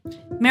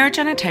Marriage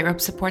on a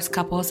Tightrope supports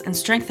couples in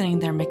strengthening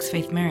their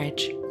mixed-faith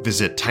marriage.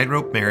 Visit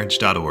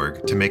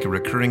tightropemarriage.org to make a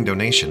recurring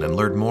donation and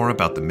learn more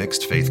about the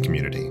mixed faith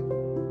community.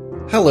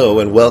 Hello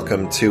and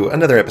welcome to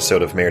another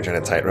episode of Marriage on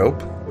a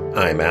Tightrope.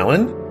 I'm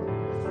Alan.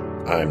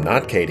 I'm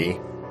not Katie,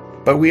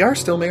 but we are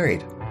still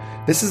married.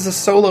 This is a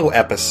solo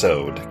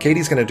episode.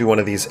 Katie's going to do one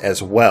of these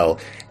as well.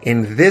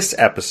 In this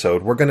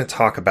episode, we're going to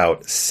talk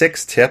about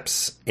 6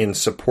 tips in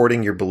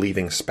supporting your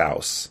believing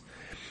spouse.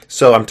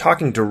 So I'm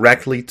talking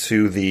directly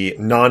to the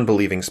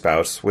non-believing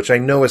spouse, which I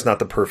know is not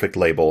the perfect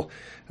label.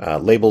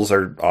 Labels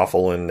are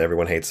awful and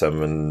everyone hates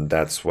them, and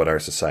that's what our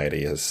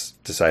society has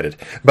decided.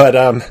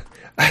 But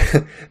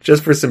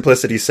just for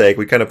simplicity's sake,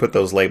 we kind of put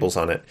those labels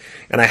on it.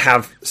 And I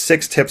have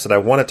 6 tips that I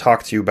want to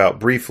talk to you about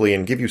briefly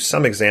and give you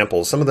some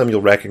examples. Some of them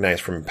you'll recognize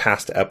from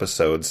past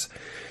episodes.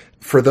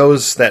 For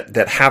those that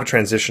have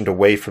transitioned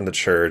away from the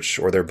church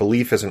or their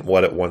belief isn't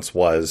what it once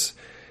was,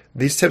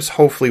 these tips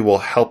hopefully will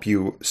help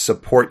you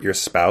support your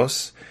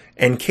spouse.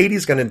 And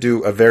Katie's going to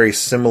do a very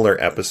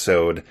similar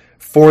episode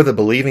for the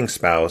believing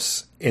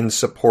spouse in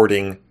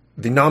supporting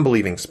the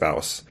non-believing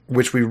spouse,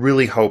 which we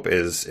really hope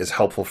is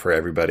helpful for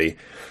everybody.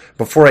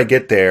 Before I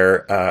get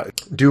there,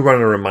 do want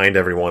to remind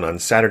everyone on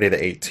Saturday the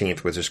 18th,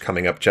 which is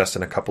coming up just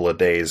in a couple of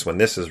days when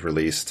this is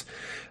released,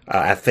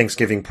 at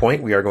Thanksgiving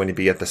Point, we are going to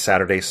be at the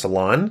Saturday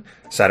Salon,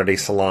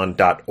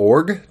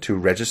 SaturdaySalon.org to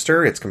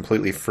register. It's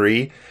completely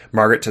free.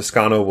 Margaret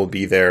Toscano will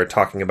be there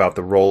talking about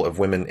the role of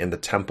women in the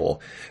temple.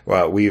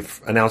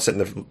 We've announced it in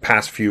the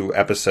past few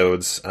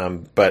episodes,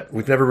 but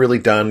we've never really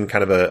done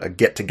kind of a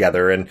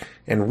get-together,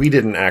 and we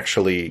didn't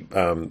actually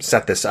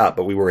set this up,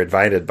 but we were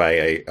invited by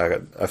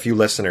a few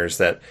listeners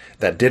that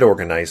did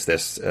organize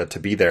this to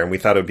be there, and we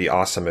thought it would be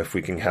awesome if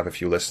we can have a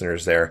few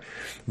listeners there.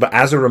 But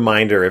as a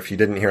reminder, if you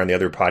didn't hear on the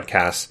other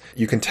podcasts,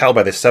 you can tell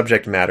by the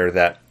subject matter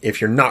that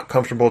if you're not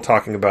comfortable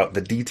talking about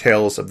the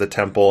details of the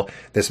temple,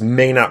 this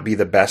may not be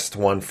the best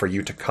one for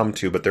you to come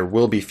to, but there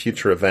will be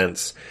future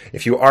events.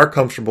 If you are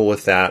comfortable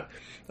with that,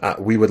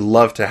 we would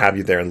love to have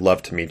you there and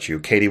love to meet you.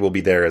 Katie will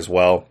be there as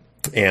well,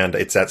 and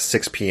it's at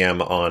 6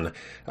 p.m. on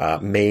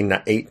May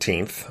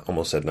 18th,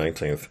 almost said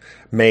 19th,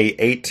 May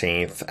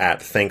 18th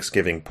at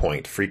Thanksgiving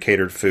Point. Free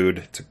catered food.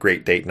 It's a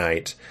great date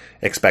night.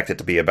 Expect it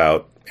to be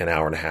about an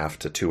hour and a half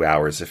to 2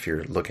 hours if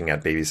you're looking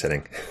at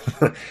babysitting.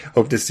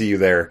 Hope to see you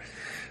there.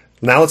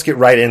 Now let's get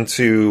right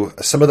into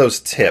some of those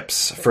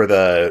tips for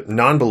the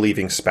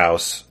non-believing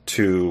spouse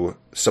to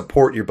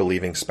support your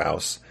believing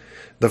spouse.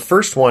 The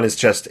first one is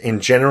just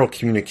in general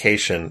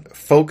communication,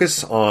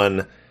 focus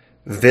on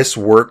this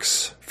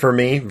works for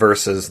me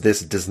versus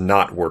this does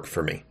not work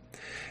for me.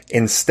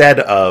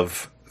 Instead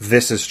of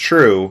this is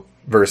true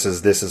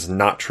versus this is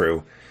not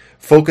true,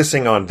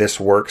 focusing on this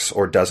works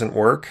or doesn't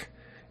work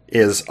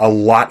is a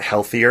lot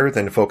healthier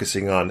than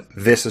focusing on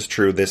this is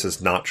true, this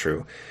is not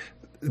true.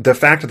 The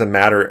fact of the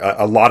matter,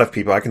 a lot of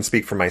people, I can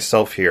speak for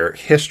myself here,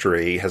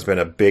 history has been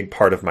a big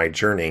part of my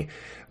journey.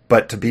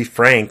 But to be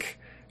frank,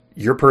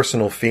 your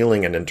personal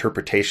feeling and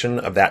interpretation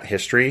of that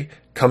history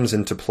comes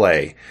into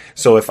play.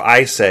 So if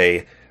I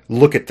say,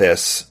 look at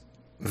this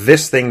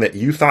thing that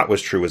you thought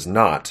was true is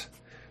not,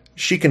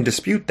 she can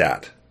dispute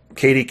that.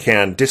 Katie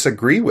can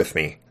disagree with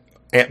me.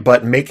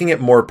 But making it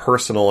more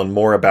personal and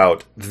more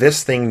about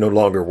this thing no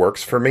longer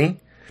works for me,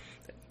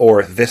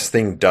 or this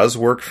thing does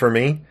work for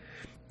me,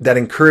 that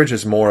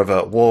encourages more of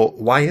a, well,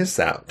 why is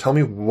that? Tell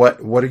me what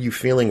are you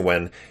feeling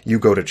when you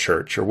go to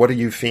church? Or what are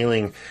you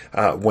feeling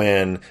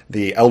when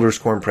the Elders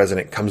Quorum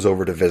president comes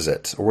over to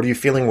visit? Or what are you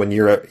feeling when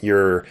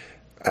you're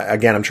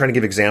again, I'm trying to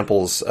give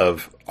examples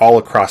of all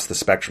across the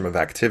spectrum of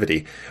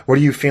activity. What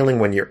are you feeling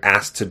when you're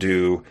asked to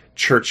do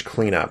church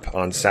cleanup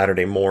on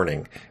Saturday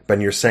morning,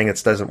 but you're saying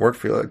it doesn't work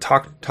for you?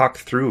 Talk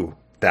through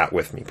that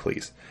with me,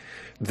 please.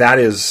 That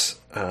is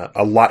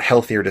a lot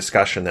healthier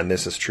discussion than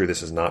this is true,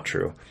 this is not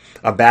true.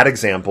 A bad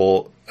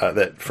example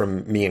that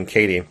from me and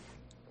Katie,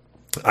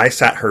 I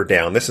sat her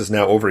down. This is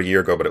now over a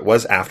year ago, but it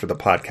was after the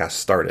podcast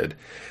started.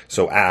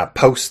 So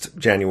post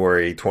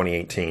January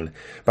 2018.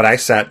 But I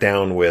sat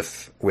down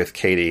with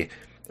Katie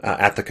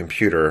at the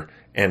computer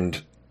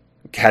and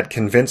had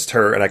convinced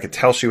her, and I could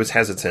tell she was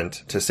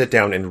hesitant, to sit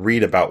down and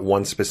read about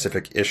one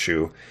specific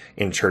issue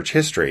in church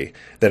history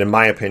that, in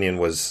my opinion,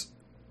 was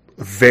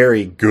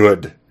very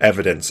good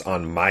evidence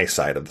on my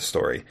side of the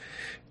story.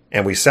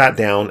 And we sat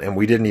down and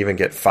we didn't even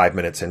get 5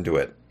 minutes into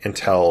it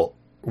until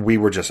we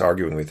were just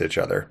arguing with each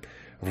other.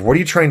 What are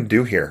you trying to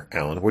do here,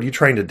 Alan? What are you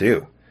trying to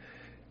do?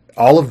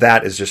 All of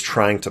that is just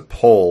trying to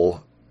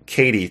pull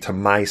Katie to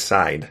my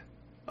side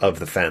of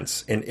the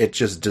fence, and it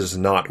just does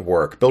not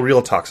work. Bill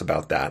Reel talks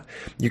about that.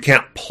 You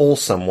can't pull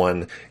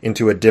someone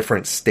into a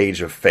different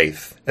stage of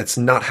faith. It's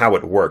not how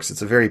it works.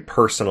 It's a very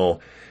personal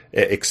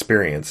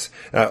experience.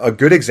 A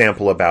good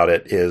example about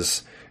it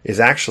is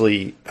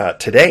actually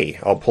today.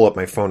 I'll pull up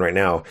my phone right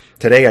now.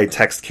 Today I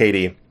text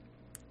Katie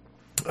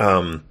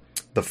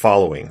the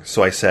following.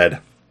 So I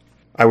said,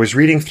 I was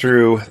reading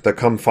through the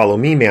Come Follow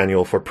Me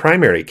manual for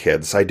primary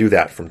kids. I do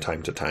that from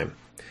time to time.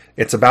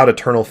 It's about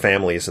eternal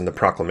families and the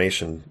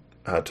proclamation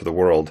to the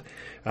world.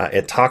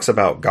 It talks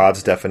about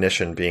God's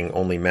definition being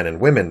only men and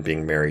women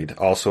being married,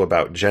 also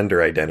about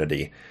gender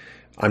identity.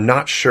 I'm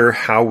not sure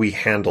how we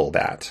handle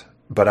that,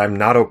 but I'm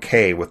not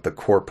okay with the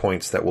core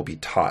points that will be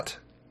taught.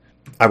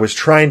 I was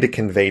trying to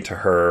convey to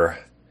her,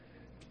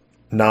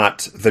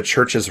 not the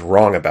church is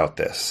wrong about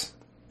this.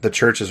 The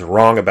church is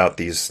wrong about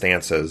these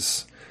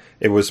stances.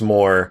 It was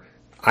more,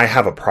 I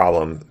have a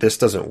problem. This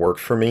doesn't work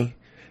for me.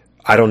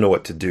 I don't know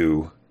what to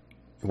do.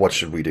 What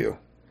should we do?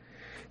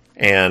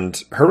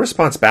 And her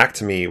response back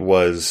to me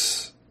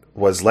was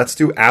let's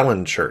do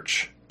Allen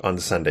Church on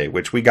Sunday,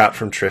 which we got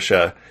from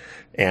Trisha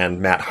and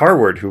Matt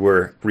Harward, who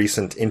were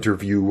recent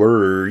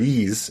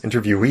interviewees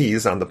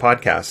on the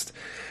podcast.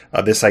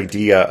 This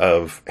idea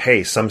of,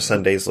 hey, some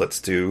Sundays let's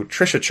do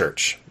Trisha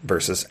Church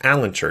versus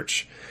Allen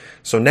Church.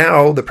 So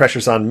now the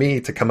pressure's on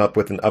me to come up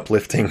with an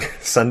uplifting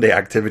Sunday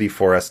activity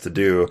for us to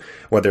do,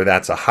 whether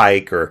that's a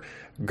hike or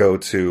go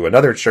to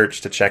another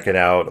church to check it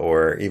out,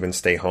 or even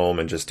stay home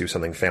and just do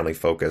something family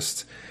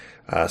focused.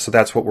 So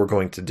that's what we're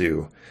going to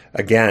do.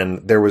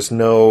 Again, there was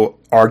no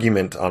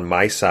argument on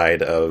my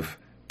side of,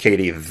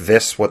 Katie,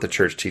 what the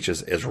church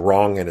teaches is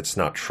wrong and it's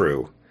not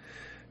true.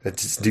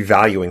 It's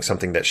devaluing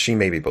something that she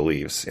maybe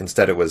believes.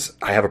 Instead, it was,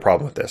 I have a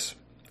problem with this.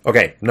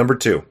 Okay, number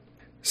 2.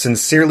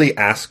 Sincerely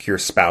ask your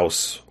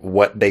spouse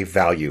what they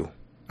value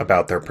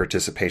about their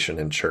participation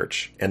in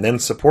church, and then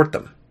support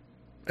them.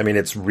 I mean,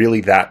 it's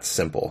really that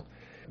simple.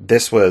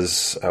 This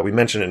was, we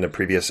mentioned it in a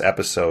previous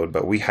episode,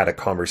 but we had a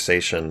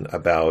conversation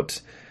about,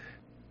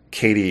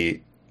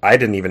 Katie, I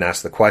didn't even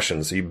ask the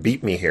questions. You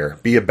beat me here.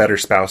 Be a better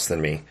spouse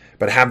than me.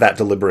 But have that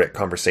deliberate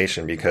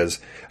conversation, because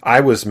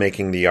I was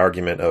making the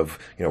argument of,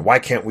 why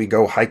can't we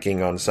go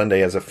hiking on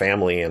Sunday as a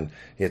family? And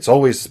it's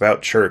always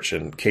about church.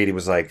 And Katie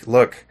was like,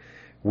 look,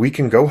 we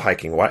can go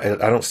hiking. I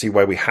don't see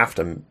why we have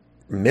to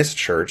miss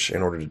church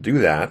in order to do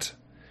that.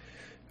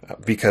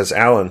 Because,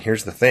 Alan,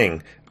 here's the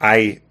thing.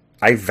 I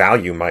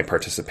value my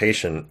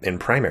participation in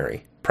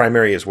primary.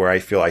 Primary is where I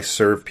feel I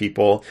serve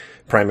people.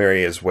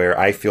 Primary is where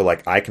I feel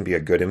like I can be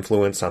a good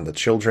influence on the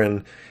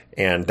children.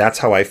 And that's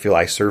how I feel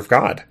I serve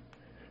God.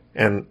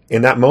 And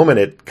in that moment,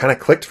 it kind of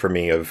clicked for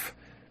me of,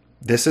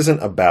 this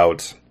isn't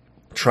about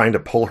trying to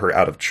pull her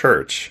out of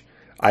church.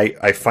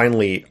 I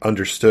finally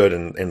understood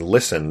and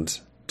listened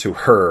to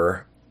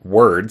her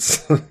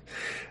words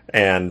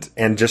and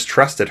just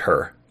trusted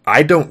her.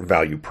 I don't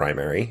value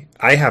primary.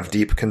 I have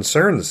deep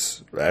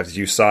concerns, as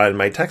you saw in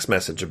my text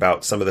message,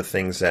 about some of the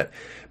things that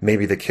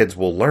maybe the kids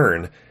will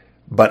learn,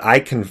 but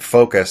I can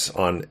focus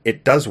on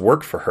it does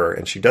work for her,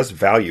 and she does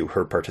value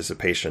her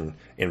participation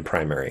in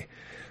primary.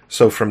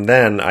 So from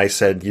then, I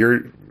said,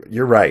 you're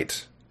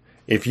right.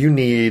 If you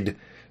need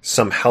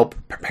some help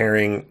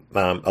preparing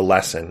a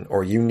lesson,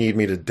 or you need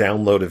me to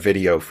download a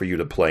video for you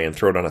to play and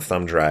throw it on a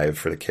thumb drive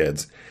for the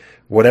kids,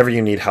 whatever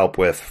you need help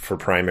with for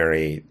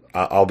primary,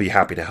 I'll be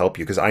happy to help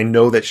you, because I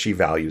know that she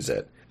values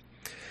it.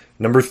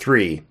 Number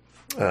 3,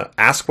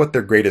 ask what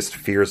their greatest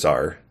fears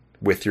are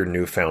with your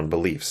newfound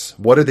beliefs.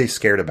 What are they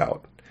scared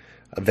about?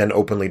 Then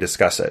openly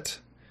discuss it.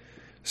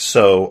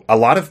 So a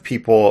lot of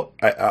people,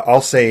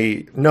 I'll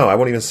say, no, I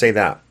won't even say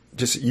that.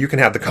 Just, you can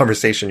have the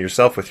conversation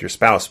yourself with your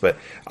spouse. But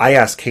I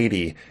asked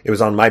Katie, it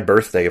was on my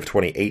birthday of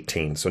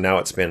 2018. So now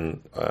it's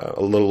been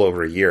a little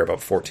over a year,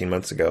 about 14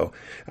 months ago.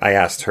 I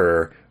asked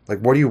her,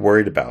 what are you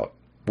worried about?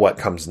 What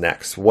comes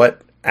next?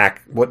 What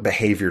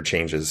behavior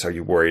changes are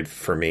you worried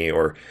for me?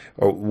 Or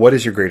what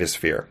is your greatest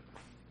fear?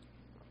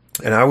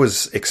 And I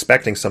was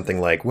expecting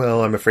something like,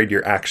 well, I'm afraid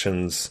your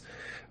actions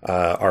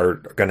are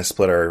going to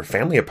split our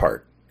family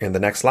apart in the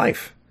next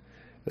life.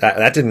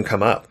 That didn't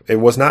come up. It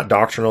was not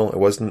doctrinal. It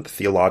wasn't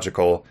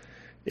theological.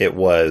 It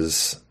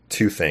was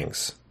 2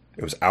 things.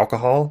 It was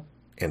alcohol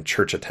and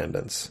church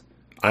attendance.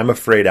 I'm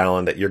afraid,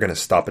 Alan, that you're going to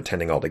stop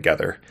attending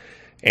altogether.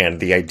 And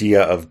the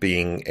idea of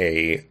being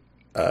a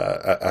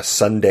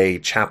Sunday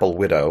chapel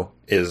widow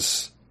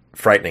is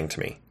frightening to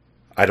me.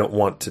 I don't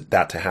want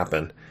that to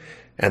happen.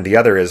 And the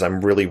other is,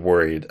 I'm really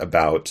worried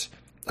about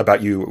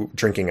you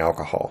drinking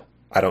alcohol.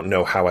 I don't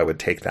know how I would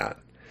take that.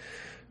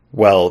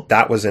 Well,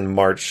 that was in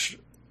March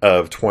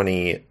of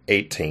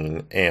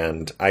 2018,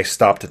 and I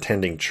stopped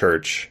attending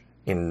church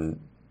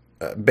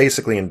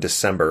basically in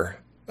December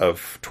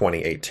of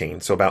 2018,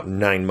 so about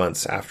 9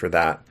 months after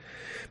that.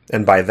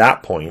 And by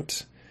that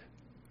point,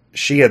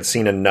 she had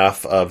seen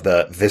enough of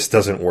this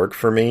doesn't work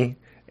for me,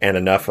 and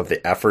enough of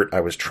the effort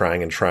I was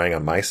trying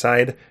on my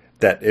side,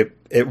 that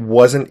it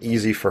wasn't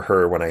easy for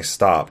her when I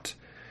stopped,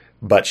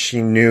 but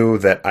she knew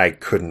that I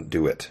couldn't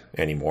do it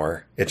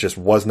anymore. It just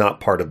was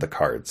not part of the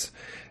cards.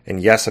 And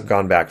yes, I've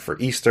gone back for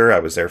Easter. I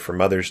was there for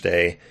Mother's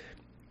Day,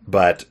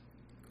 but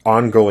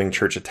ongoing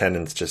church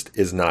attendance just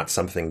is not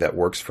something that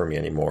works for me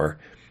anymore.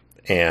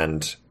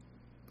 And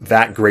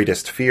that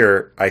greatest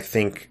fear, I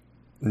think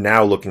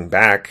now looking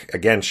back,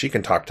 again, she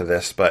can talk to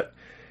this, but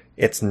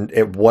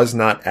it was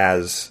not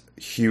as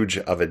huge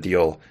of a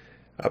deal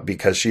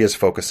because she is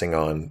focusing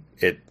on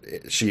it.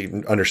 She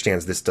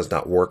understands this does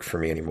not work for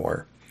me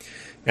anymore.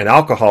 And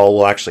alcohol,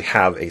 will actually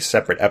have a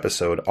separate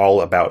episode all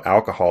about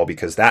alcohol,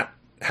 because that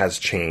has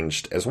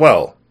changed as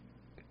well.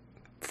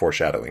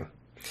 foreshadowing.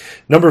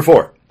 Number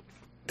 4,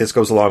 this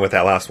goes along with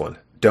that last one.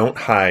 Don't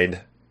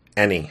hide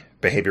any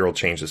behavioral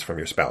changes from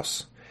your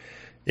spouse.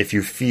 If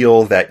you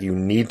feel that you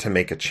need to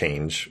make a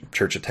change,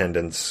 church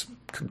attendance,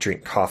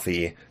 drink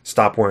coffee,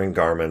 stop wearing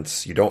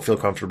garments, you don't feel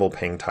comfortable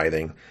paying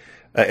tithing,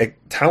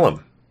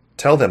 tell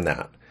them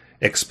that.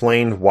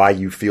 Explain why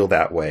you feel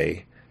that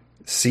way.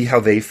 See how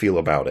they feel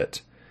about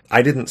it.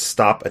 I didn't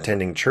stop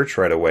attending church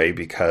right away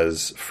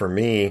because for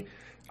me,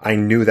 I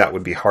knew that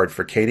would be hard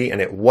for Katie,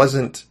 and it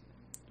wasn't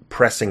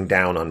pressing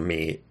down on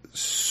me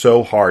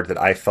so hard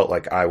that I felt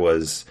like I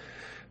was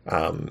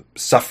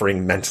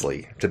suffering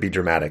mentally, to be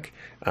dramatic,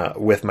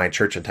 with my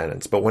church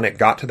attendance. But when it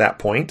got to that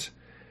point,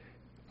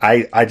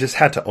 I just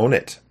had to own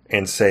it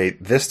and say,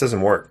 this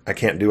doesn't work. I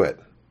can't do it.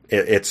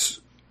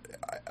 It's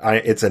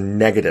a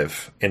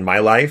negative in my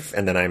life,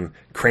 and then I'm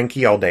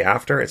cranky all day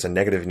after. It's a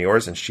negative in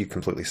yours, and she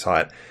completely saw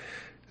it.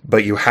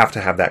 But you have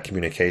to have that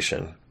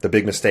communication. The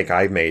big mistake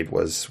I made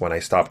was when I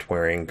stopped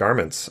wearing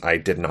garments. I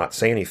did not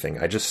say anything.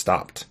 I just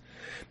stopped.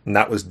 And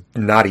that was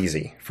not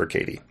easy for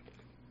Katie.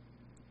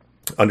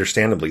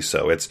 Understandably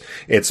so.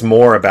 It's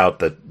more about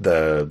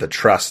the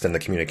trust and the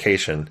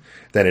communication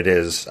than it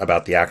is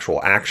about the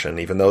actual action,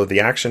 even though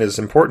the action is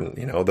important.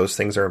 Those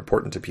things are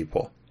important to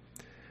people.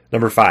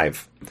 Number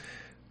 5,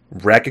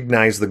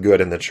 recognize the good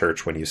in the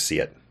church when you see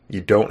it. You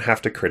don't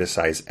have to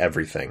criticize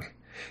everything.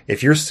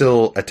 If you're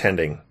still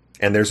attending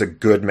and there's a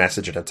good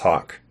message in a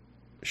talk,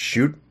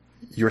 shoot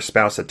your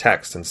spouse a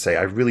text and say,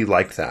 I really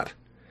liked that.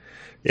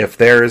 If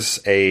there's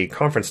a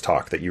conference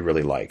talk that you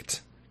really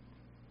liked,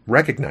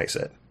 recognize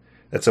it.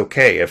 That's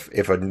okay.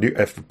 If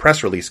a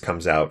press release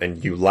comes out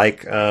and you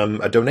like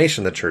a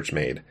donation the church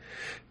made,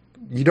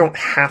 you don't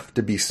have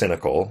to be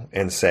cynical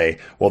and say,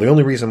 well, the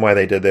only reason why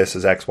they did this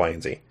is X, Y,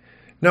 and Z.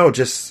 No,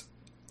 just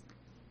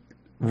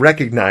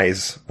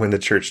recognize when the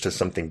church does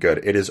something good.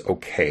 It is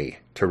okay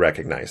to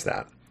recognize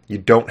that. You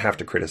don't have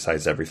to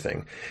criticize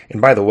everything.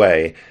 And by the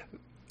way,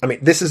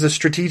 this is a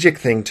strategic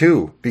thing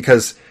too,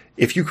 because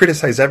if you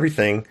criticize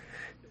everything,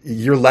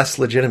 you're less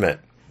legitimate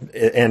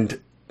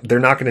and they're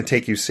not going to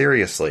take you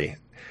seriously.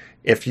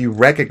 If you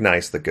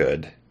recognize the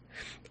good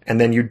and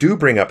then you do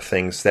bring up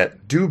things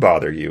that do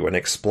bother you and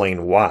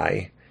explain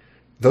why,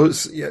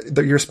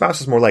 your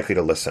spouse is more likely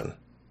to listen.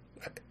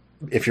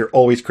 If you're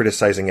always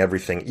criticizing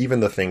everything, even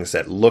the things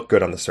that look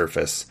good on the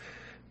surface,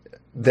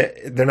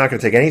 they're not going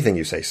to take anything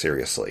you say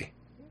seriously.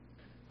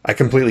 I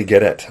completely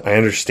get it. I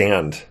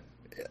understand.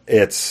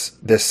 It's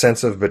this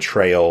sense of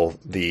betrayal,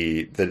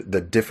 the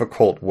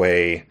difficult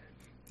way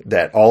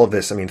that all of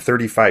this,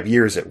 35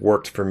 years it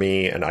worked for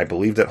me and I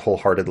believed it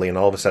wholeheartedly, and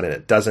all of a sudden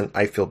it doesn't.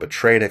 I feel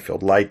betrayed. I feel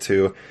lied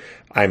to.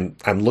 I'm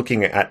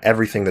looking at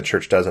everything the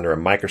church does under a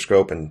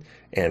microscope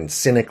and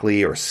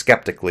cynically or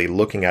skeptically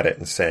looking at it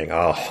and saying,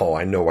 oh,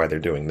 I know why they're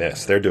doing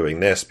this. They're doing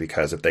this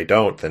because if they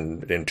don't,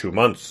 then in 2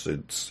 months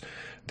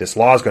this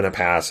law is going to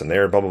pass and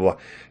they're blah, blah, blah.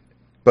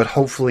 But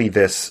hopefully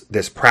this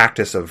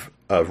practice of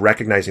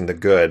recognizing the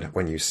good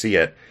when you see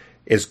it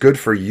is good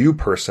for you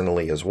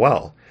personally as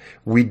well.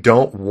 We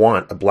don't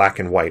want a black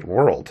and white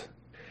world.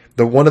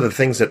 One of the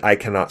things that I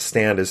cannot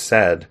stand is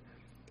said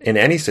in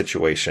any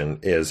situation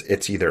is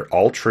it's either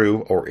all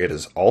true or it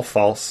is all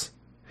false.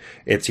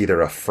 It's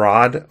either a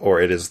fraud or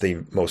it is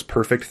the most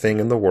perfect thing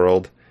in the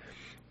world.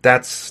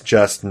 That's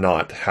just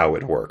not how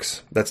it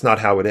works. That's not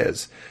how it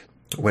is.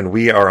 When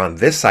we are on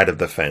this side of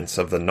the fence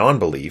of the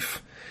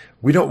non-belief,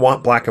 we don't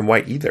want black and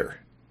white either.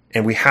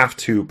 And we have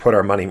to put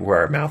our money where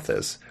our mouth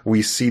is.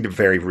 We see the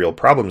very real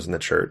problems in the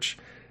church,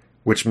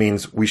 which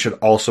means we should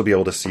also be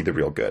able to see the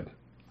real good.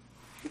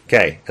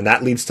 Okay, and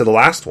that leads to the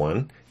last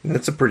one, and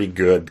it's a pretty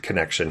good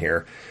connection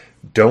here.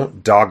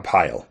 Don't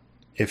dogpile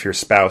if your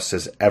spouse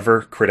is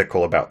ever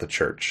critical about the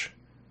church.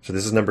 So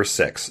this is number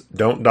 6.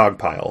 Don't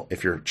dogpile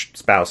if your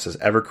spouse is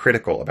ever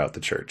critical about the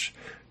church.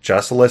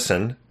 Just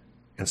listen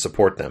and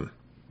support them.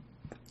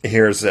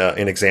 Here's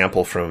an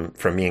example from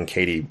me and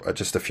Katie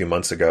just a few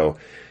months ago.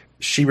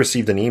 She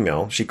received an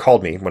email. She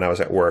called me when I was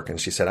at work and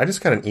she said, I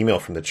just got an email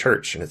from the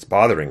church and it's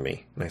bothering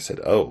me. And I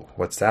said, oh,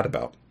 what's that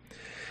about?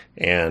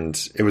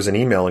 And it was an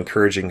email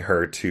encouraging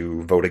her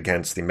to vote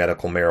against the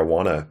medical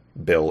marijuana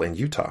bill in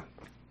Utah.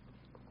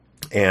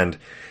 And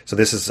so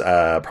this is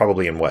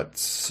probably in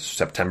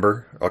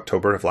September,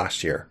 October of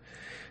last year.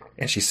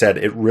 And she said,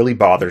 it really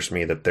bothers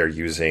me that they're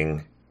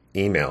using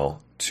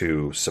email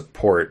to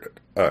support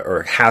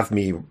or have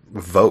me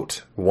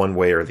vote one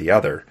way or the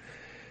other.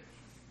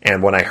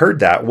 And when I heard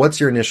that, what's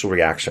your initial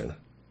reaction?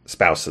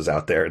 Spouses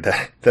out there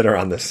that are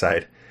on this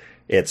side.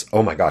 It's,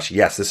 oh my gosh,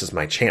 yes, this is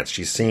my chance.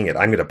 She's seeing it.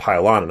 I'm going to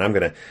pile on and I'm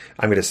going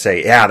to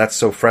say, yeah, that's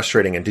so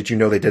frustrating. And did you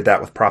know they did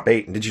that with Prop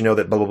 8? And did you know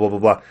that blah, blah, blah, blah,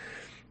 blah.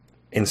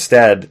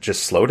 Instead,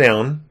 just slow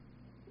down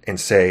and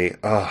say,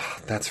 oh,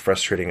 that's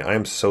frustrating.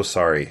 I'm so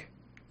sorry.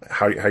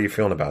 How are you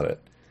feeling about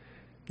it?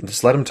 And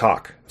just let them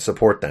talk.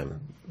 Support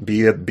them.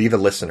 Be the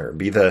listener.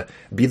 Be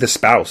the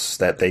spouse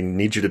that they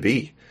need you to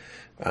be.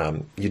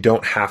 You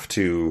don't have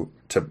to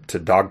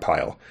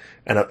dogpile.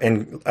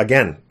 And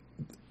again,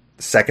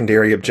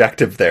 secondary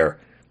objective there.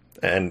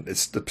 And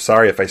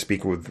sorry if I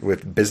speak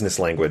with business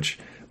language,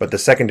 But the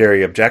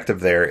secondary objective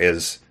there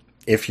is,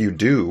 if you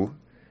do,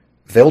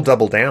 they'll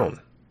double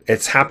down.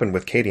 It's happened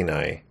with Katie and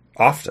I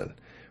often,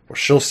 where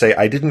she'll say,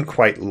 I didn't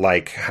quite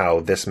like how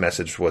this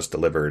message was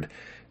delivered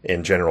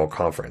in general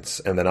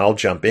conference. And then I'll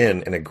jump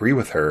in and agree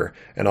with her.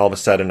 And all of a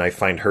sudden I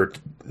find her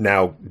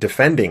now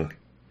defending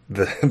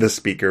the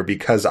speaker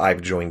because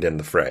I've joined in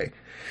the fray.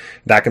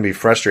 That can be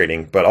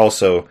frustrating, but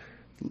also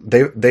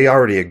they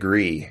already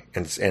agree.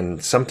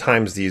 And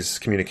sometimes these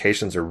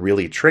communications are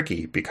really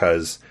tricky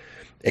because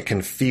it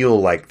can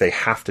feel like they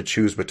have to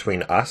choose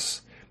between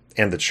us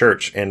and the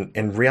church. And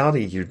in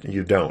reality,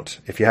 you don't.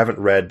 If you haven't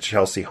read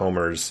Chelsea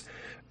Homer's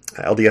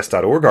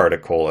LDS.org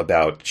article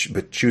about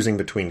choosing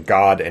between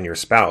God and your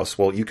spouse,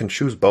 well, you can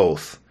choose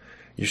both.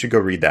 You should go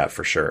read that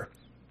for sure.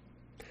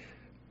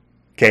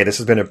 Okay, this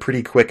has been a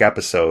pretty quick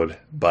episode,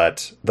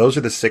 but those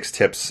are the 6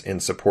 tips in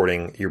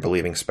supporting your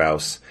believing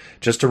spouse.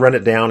 Just to run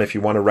it down, if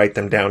you want to write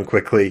them down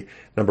quickly.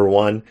 Number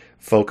 1,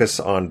 focus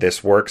on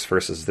this works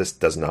versus this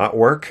does not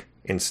work,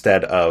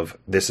 instead of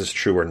this is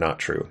true or not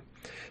true.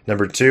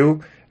 Number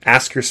 2,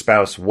 ask your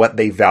spouse what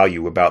they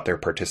value about their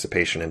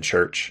participation in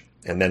church,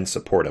 and then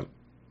support them.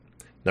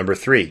 Number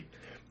 3,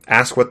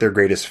 ask what their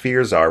greatest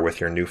fears are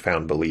with your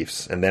newfound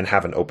beliefs, and then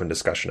have an open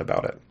discussion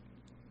about it.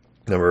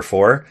 Number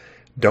 4,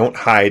 don't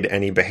hide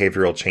any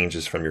behavioral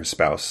changes from your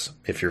spouse.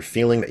 If you're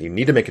feeling that you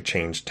need to make a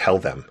change, tell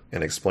them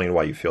and explain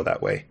why you feel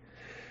that way.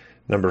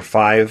 Number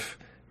 5,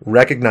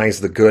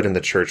 recognize the good in the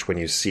church when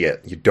you see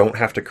it. You don't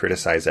have to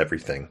criticize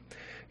everything.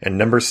 And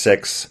number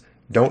 6,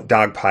 don't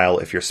dogpile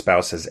if your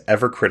spouse is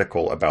ever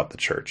critical about the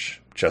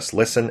church. Just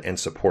listen and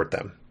support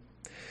them.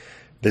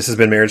 This has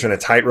been Marriage on a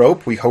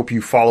Tightrope. We hope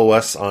you follow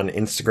us on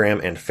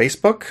Instagram and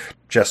Facebook.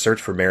 Just search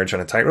for Marriage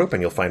on a Tightrope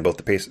and you'll find both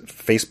the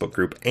Facebook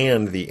group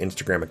and the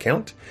Instagram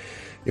account.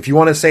 If you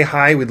want to say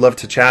hi, we'd love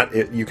to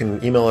chat. You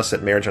can email us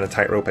at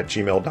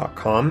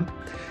marriageonatightrope@gmail.com.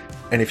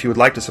 And if you would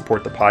like to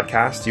support the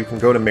podcast, you can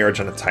go to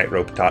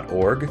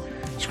marriageonatightrope.org.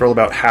 Scroll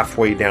about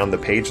halfway down the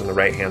page on the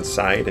right-hand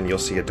side and you'll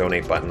see a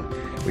donate button.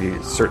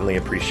 We certainly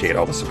appreciate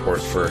all the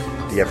support for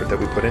the effort that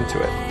we put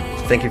into it.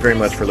 Thank you very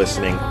much for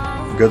listening.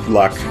 Good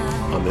luck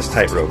on this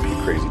tightrope, you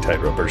crazy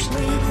tightropers.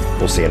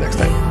 We'll see you next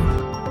time.